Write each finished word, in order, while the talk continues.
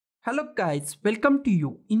Hello guys, welcome to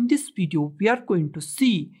you. In this video, we are going to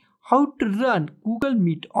see how to run Google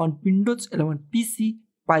Meet on Windows 11 PC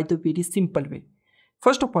by the very simple way.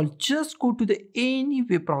 First of all, just go to the any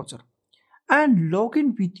web browser and log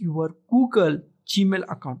in with your Google Gmail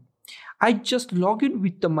account. I just log in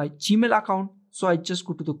with my Gmail account, so I just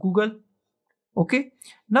go to the Google. Okay,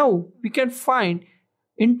 now we can find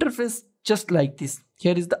interface just like this.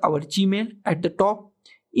 Here is our Gmail at the top,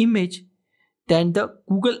 image, then the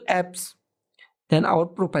Google apps, then our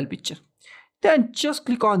profile picture. Then just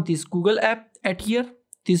click on this Google app at here,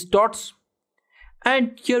 these dots,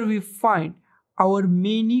 and here we find our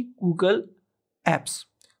many Google apps: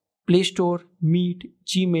 Play Store, Meet,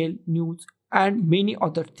 Gmail, News, and many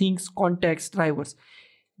other things, contacts, drivers.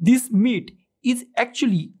 This Meet is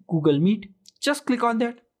actually Google Meet. Just click on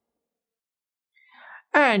that,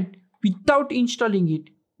 and without installing it,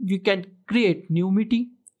 you can create new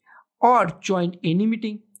meeting or join any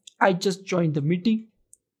meeting. I just joined the meeting,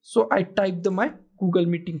 so I type my Google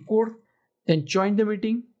meeting code, then join the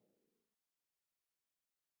meeting.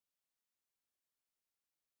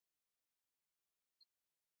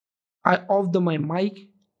 I off my mic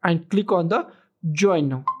and click on the join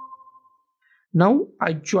now. Now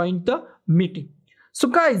I joined the meeting. So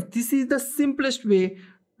guys, this is the simplest way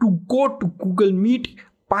to go to Google Meet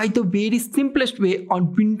by the very simplest way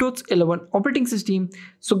on Windows 11 operating system.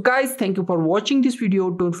 So guys, thank you for watching this video.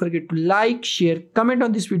 Don't forget to like, share, comment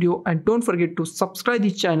on this video, and don't forget to subscribe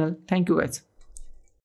this channel. Thank you guys.